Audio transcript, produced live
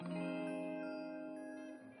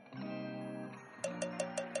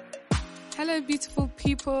Hello, beautiful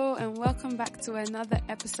people, and welcome back to another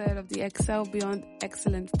episode of the Excel Beyond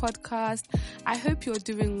Excellent podcast. I hope you're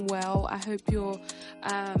doing well. I hope you're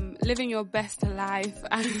living your best life.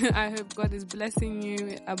 I hope God is blessing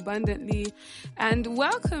you abundantly. And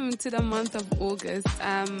welcome to the month of August.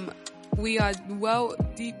 We are well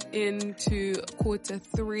deep into quarter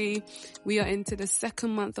three. We are into the second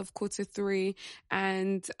month of quarter three,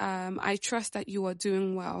 and I trust that you are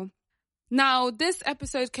doing well. Now, this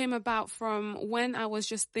episode came about from when I was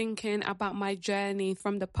just thinking about my journey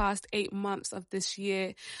from the past 8 months of this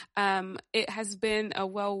year. It has been a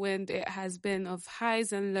whirlwind. It has been of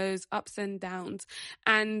highs and lows, ups and downs.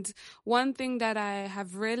 And one thing that I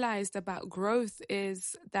have realized about growth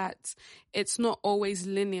is that it's not always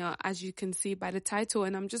linear, as you can see by the title.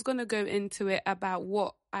 And I'm just going to go into it about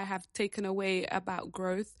what I have taken away about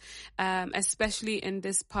growth, especially in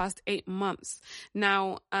this past 8 months.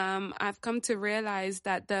 Now, I've come to realize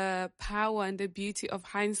that the power and the beauty of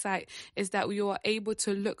hindsight is that you are able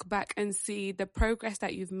to look back and see the progress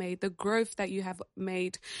that you've made, the growth that you have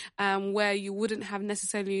made, where you wouldn't have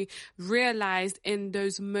necessarily realized in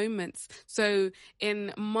those moments. So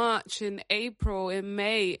in March, in April, in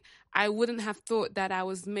May, I wouldn't have thought that I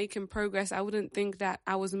was making progress. I wouldn't think that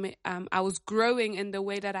I was growing in the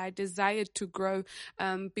way that I desired to grow,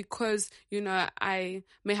 because, I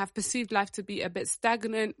may have perceived life to be a bit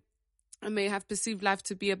stagnant. I may have perceived life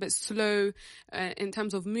to be a bit slow in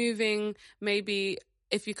terms of moving. Maybe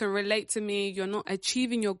if you can relate to me, you're not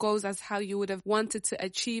achieving your goals as how you would have wanted to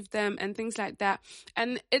achieve them and things like that.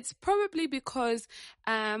 And it's probably because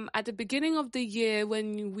at the beginning of the year,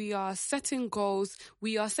 when we are setting goals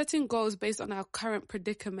based on our current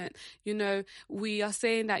predicament. We are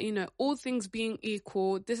saying that, all things being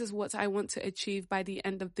equal, this is what I want to achieve by the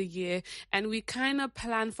end of the year. And we kind of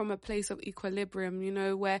plan from a place of equilibrium,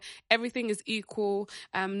 where everything is equal,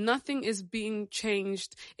 nothing is being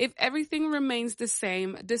changed. If everything remains the same,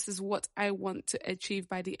 this is what I want to achieve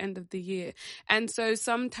by the end of the year. And so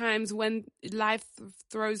sometimes when life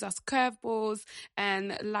throws us curveballs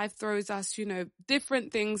and life throws us,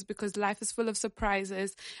 different things, because life is full of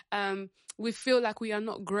surprises, we feel like we are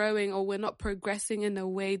not growing or we're not progressing in a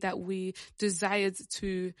way that we desired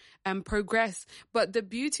to progress. But the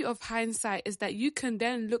beauty of hindsight is that you can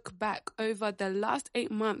then look back over the last 8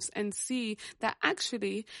 months and see that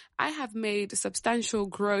actually I have made substantial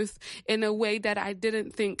growth in a way that I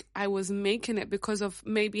didn't think I was making it, because of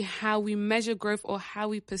maybe how we measure growth or how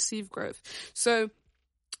we perceive growth. So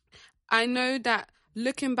I know that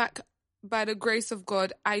looking back, by the grace of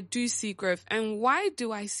God, I do see growth. And why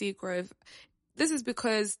do I see growth? This is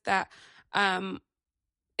because that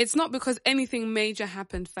it's not because anything major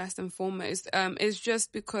happened first and foremost. It's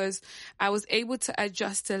just because I was able to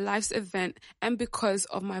adjust to life's event and because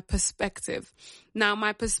of my perspective. Now,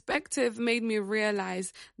 my perspective made me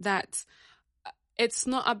realize that it's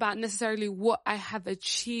not about necessarily what I have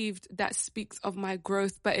achieved that speaks of my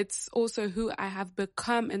growth, but it's also who I have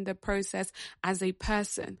become in the process as a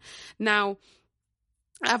person. Now,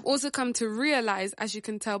 I've also come to realize, as you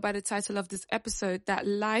can tell by the title of this episode, that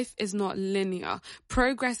life is not linear.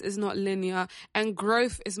 Progress is not linear, and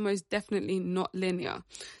growth is most definitely not linear.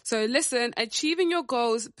 So listen, achieving your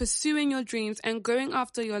goals, pursuing your dreams, and going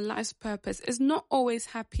after your life's purpose is not always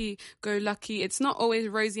happy-go-lucky. It's not always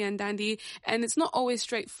rosy and dandy, and it's not always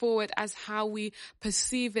straightforward as how we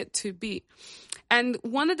perceive it to be. And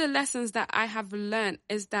one of the lessons that I have learned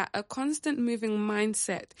is that a constant moving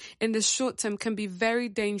mindset in the short term can be very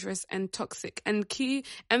dangerous and toxic, and key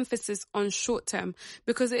emphasis on short term,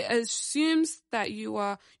 because it assumes that you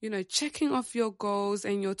are, checking off your goals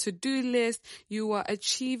and your to-do list, you are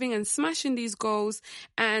achieving and smashing these goals,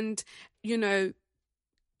 and,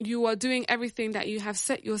 you are doing everything that you have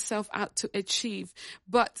set yourself out to achieve.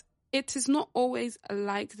 But it is not always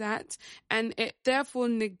like that, and it therefore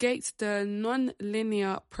negates the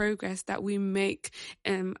non-linear progress that we make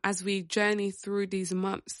as we journey through these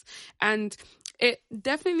months. And it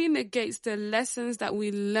definitely negates the lessons that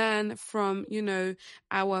we learn from,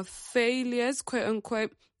 our failures, quote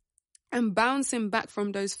unquote, and bouncing back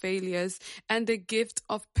from those failures, and the gift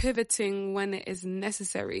of pivoting when it is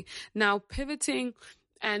necessary. Now, pivoting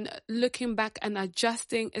and looking back and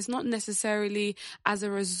adjusting is not necessarily as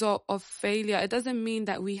a result of failure. It doesn't mean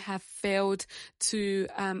that we have failed to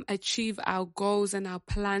achieve our goals and our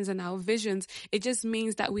plans and our visions. It just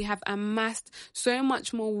means that we have amassed so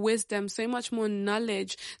much more wisdom, so much more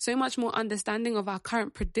knowledge, so much more understanding of our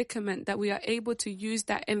current predicament, that we are able to use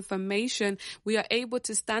that information. We are able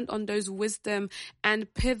to stand on those wisdom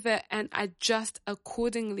and pivot and adjust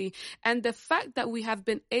accordingly. And the fact that we have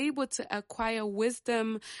been able to acquire wisdom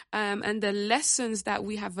wisdom and the lessons that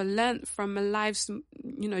we have learned from life's,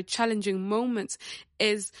 challenging moments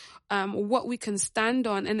is what we can stand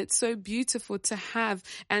on. And it's so beautiful to have.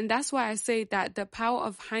 And that's why I say that the power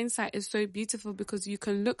of hindsight is so beautiful, because you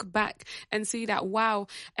can look back and see that, wow,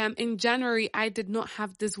 in January, I did not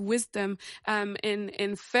have this wisdom.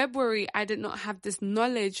 In February, I did not have this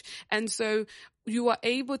knowledge. And so you are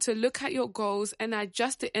able to look at your goals and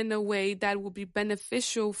adjust it in a way that will be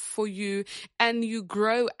beneficial for you, and you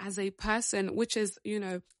grow as a person, which is,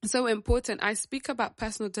 so important. I speak about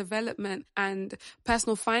personal development and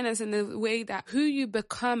personal finance in the way that who you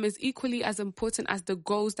become is equally as important as the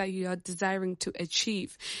goals that you are desiring to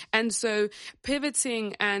achieve. And so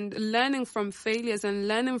pivoting and learning from failures and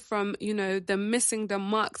learning from, the missing the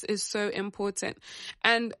marks is so important.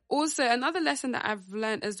 And also another lesson that I've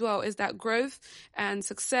learned as well is that growth and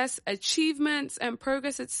success, achievements and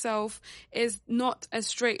progress itself is not a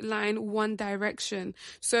straight line, one direction.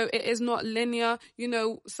 So it is not linear.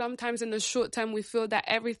 Sometimes in the short term, we feel that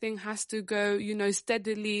everything has to go,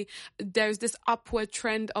 steadily. There's this upward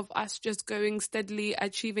trend of us just going steadily,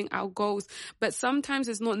 achieving our goals. But sometimes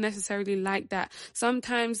it's not necessarily like that.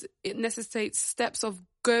 Sometimes it necessitates steps of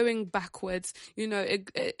going backwards.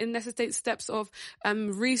 It necessitates steps of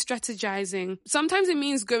re-strategizing. Sometimes it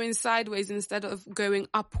means going sideways instead of going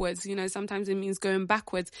upwards. Sometimes it means going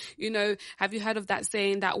backwards. Have you heard of that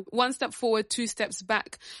saying that one step forward, two steps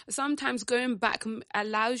back? Sometimes going back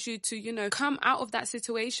allows you to, come out of that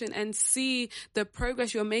situation and see the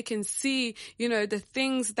progress you're making, see, the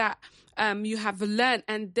things that you have learned,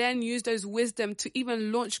 and then use those wisdom to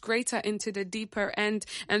even launch greater into the deeper end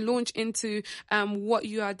and launch into what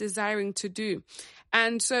you are desiring to do.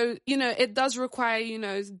 And so, it does require,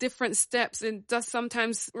 different steps. It does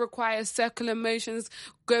sometimes require circular motions,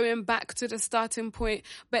 going back to the starting point,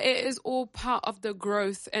 but it is all part of the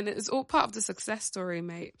growth and it is all part of the success story,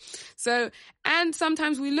 mate. So, and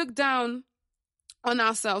sometimes we look down on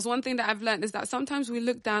ourselves. One thing that I've learned is that sometimes we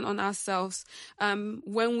look down on ourselves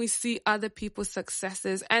when we see other people's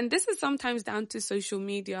successes. And this is sometimes down to social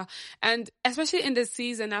media. And especially in this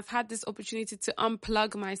season, I've had this opportunity to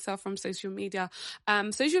unplug myself from social media.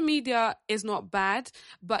 Social media is not bad,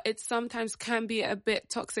 but it sometimes can be a bit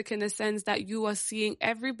toxic in the sense that you are seeing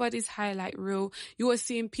everybody's highlight reel. You are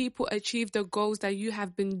seeing people achieve the goals that you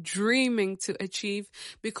have been dreaming to achieve,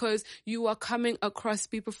 because you are coming across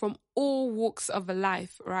people from all walks of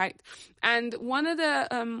life, right? And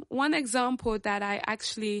one example that I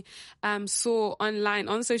actually saw online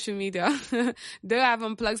on social media, though I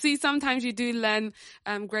haven't plugged. See, sometimes you do learn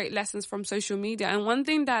great lessons from social media. And one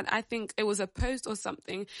thing that I think it was a post or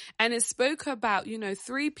something, and it spoke about,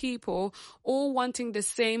 3 people all wanting the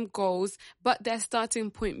same goals, but their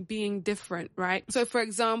starting point being different, right? So for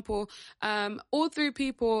example, all 3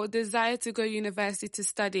 people desire to go to university to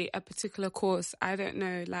study a particular course. I don't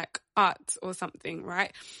know, like art or something,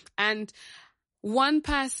 right? And one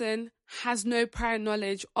person has no prior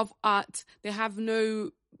knowledge of art. They have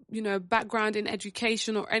no, background in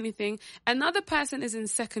education or anything. Another person is in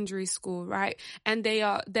secondary school, right? And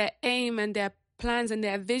their aim and their plans and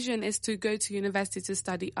their vision is to go to university to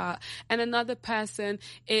study art. And another person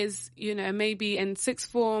is, maybe in 6th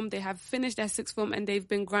form, they have finished their 6th form and they've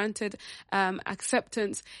been granted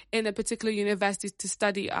acceptance in a particular university to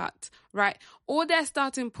study art, right? All their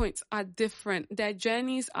starting points are different. Their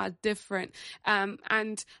journeys are different.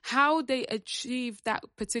 And how they achieve that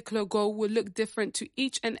particular goal will look different to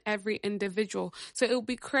each and every individual. So it will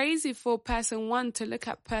be crazy for person 1 to look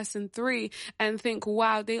at person 3 and think,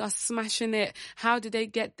 wow, they are smashing it. How did they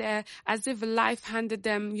get there? As if life handed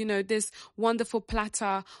them, this wonderful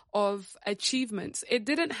platter of achievements. It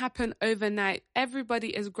didn't happen overnight.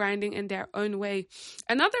 Everybody is grinding in their own way.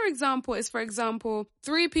 Another example is, for example,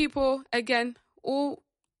 3 people, again, all,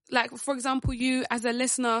 like, for example, you as a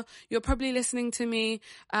listener, you're probably listening to me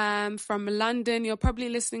from London. You're probably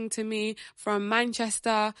listening to me from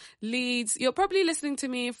Manchester, Leeds. You're probably listening to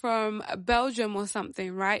me from Belgium or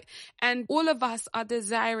something, right? And all of us are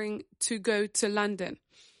desiring to go to London.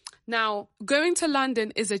 Now, going to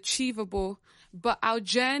London is achievable, but our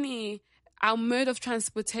journey, our mode of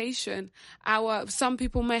transportation, some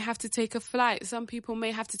people may have to take a flight, some people may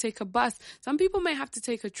have to take a bus, some people may have to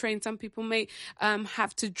take a train, some people may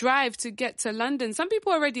have to drive to get to London. Some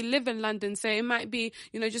people already live in London, so it might be,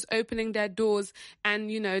 just opening their doors and,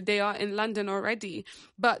 they are in London already.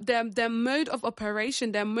 But their mode of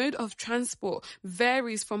operation, their mode of transport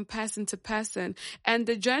varies from person to person. And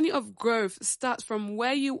the journey of growth starts from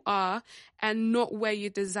where you are and not where you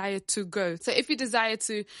desire to go. So if you desire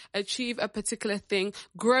to achieve a particular thing.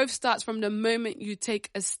 Growth starts from the moment you take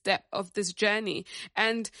a step of this journey.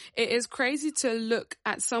 And it is crazy to look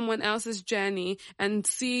at someone else's journey and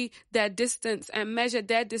see their distance and measure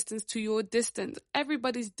their distance to your distance.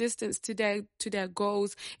 Everybody's distance to their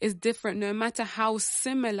goals is different, no matter how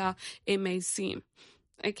similar it may seem.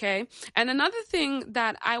 Okay. And another thing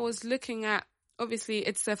that I was looking at, obviously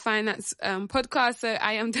it's a finance podcast, so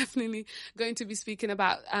I am definitely going to be speaking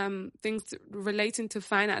about things relating to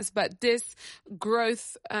finance, but this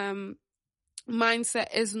growth mindset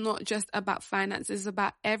is not just about finance. It's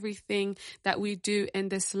about everything that we do in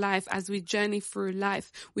this life as we journey through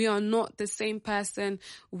life. We are not the same person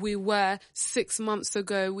we were 6 months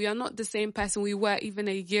ago. We are not the same person we were even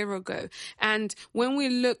a year ago. And when we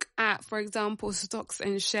look at, for example, stocks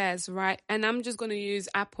and shares, right? And I'm just going to use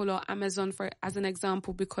Apple or Amazon as an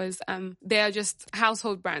example because they are just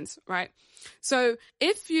household brands, right? So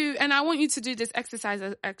and I want you to do this exercise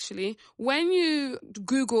actually, when you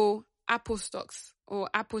Google Apple stocks or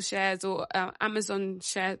Apple shares or Amazon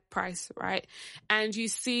share price, right? And you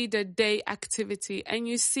see the day activity and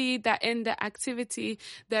you see that in the activity,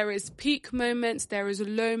 there is peak moments, there is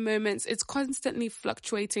low moments. It's constantly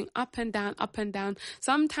fluctuating up and down, up and down.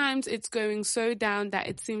 Sometimes it's going so down that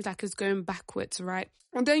it seems like it's going backwards, right?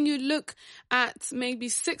 And then you look at maybe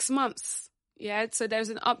 6 months. Yeah, so there's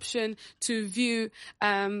an option to view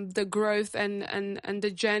the growth and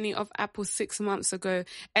the journey of Apple 6 months ago,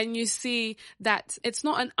 and you see that it's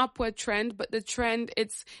not an upward trend, but the trend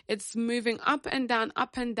it's moving up and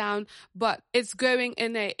down, but it's going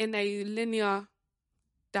in a linear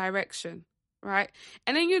direction. Right.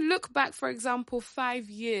 And then you look back, for example, 5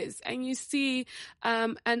 years and you see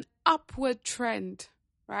an upward trend.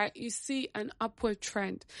 Right? You see an upward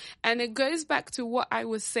trend. And it goes back to what I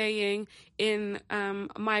was saying in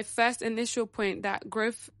my first initial point, that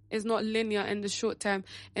growth is not linear in the short term,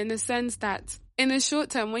 in the sense that in the short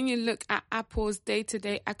term, when you look at Apple's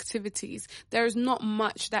day-to-day activities, there is not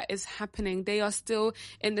much that is happening. They are still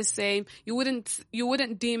in the same. You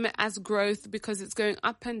wouldn't deem it as growth because it's going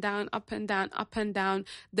up and down, up and down, up and down.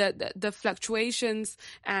 The fluctuations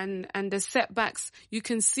and the setbacks, you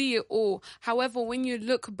can see it all. However, when you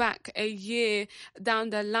look back a year down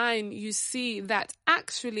the line, you see that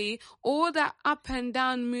actually all that up and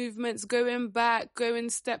down movements, going back, going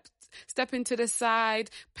stepping to the side,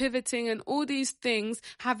 pivoting, and all these things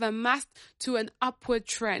have amassed to an upward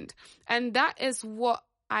trend. And that is what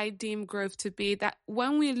I deem growth to be, that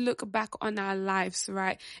when we look back on our lives,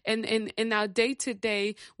 right, in our day to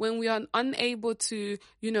day, when we are unable to,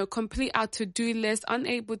 complete our to-do list,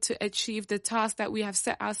 unable to achieve the task that we have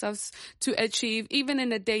set ourselves to achieve, even in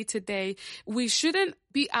the day to day, we shouldn't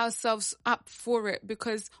beat ourselves up for it,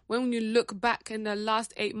 because when you look back in the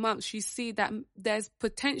last 8 months, you see that there's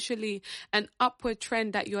potentially an upward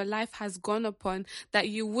trend that your life has gone upon that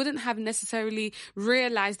you wouldn't have necessarily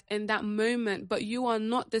realized in that moment, but you are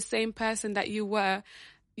not the same person that you were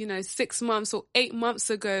 6 months or 8 months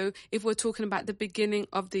ago, if we're talking about the beginning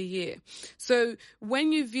of the year. So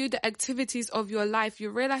when you view the activities of your life, you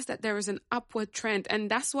realize that there is an upward trend. And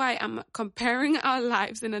that's why I'm comparing our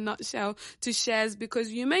lives in a nutshell to shares,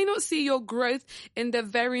 because you may not see your growth in the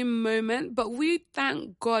very moment, but we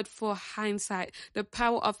thank God for hindsight, the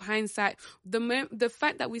power of hindsight, the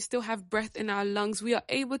fact that we still have breath in our lungs. We are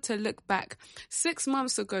able to look back 6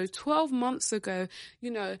 months ago, 12 months ago,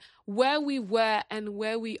 where we were and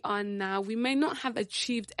where we are now. We may not have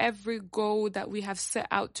achieved every goal that we have set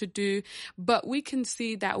out to do, but we can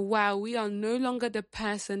see that, wow, we are no longer the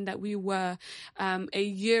person that we were a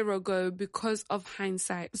year ago because of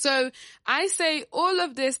hindsight. So I say all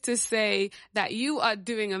of this to say that you are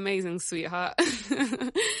doing amazing, sweetheart.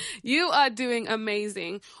 You are doing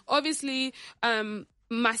amazing. Obviously,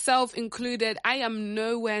 myself included, I am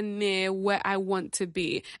nowhere near where I want to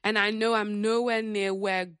be. And I know I'm nowhere near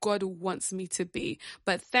where God wants me to be.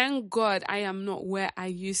 But thank God I am not where I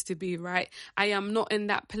used to be, right? I am not in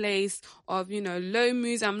that place of, low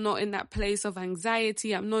moods. I'm not in that place of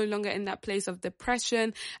anxiety. I'm no longer in that place of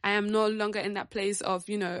depression. I am no longer in that place of,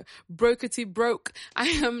 brokety broke. I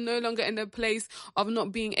am no longer in the place of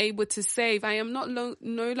not being able to save. I am no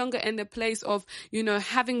longer in the place of,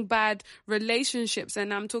 having bad relationships.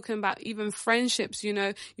 And I'm talking about even friendships,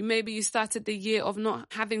 maybe you started the year of not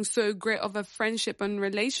having so great of a friendship and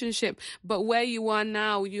relationship, but where you are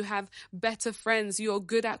now, you have better friends. You're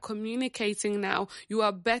good at communicating now. You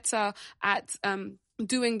are better at,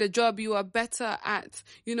 doing the job. You are better at,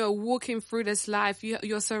 walking through this life.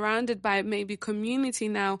 You're surrounded by maybe community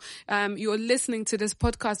now. You're listening to this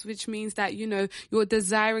podcast, which means that, you're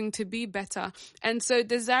desiring to be better. And so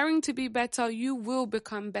desiring to be better, you will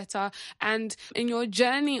become better. And in your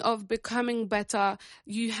journey of becoming better,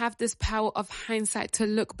 you have this power of hindsight to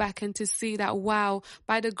look back and to see that, wow,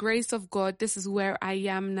 by the grace of God, this is where I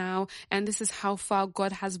am now. And this is how far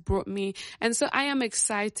God has brought me. And so I am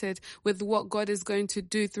excited with what God is going to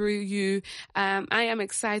do through you. I am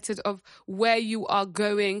excited of where you are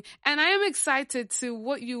going, and I am excited to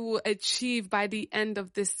what you will achieve by the end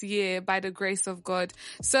of this year by the grace of God.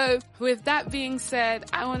 So with that being said,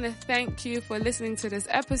 I want to thank you for listening to this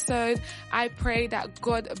episode. I pray that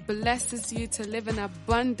God blesses you to live an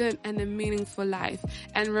abundant and a meaningful life,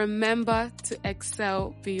 and remember to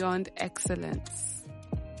excel beyond excellence.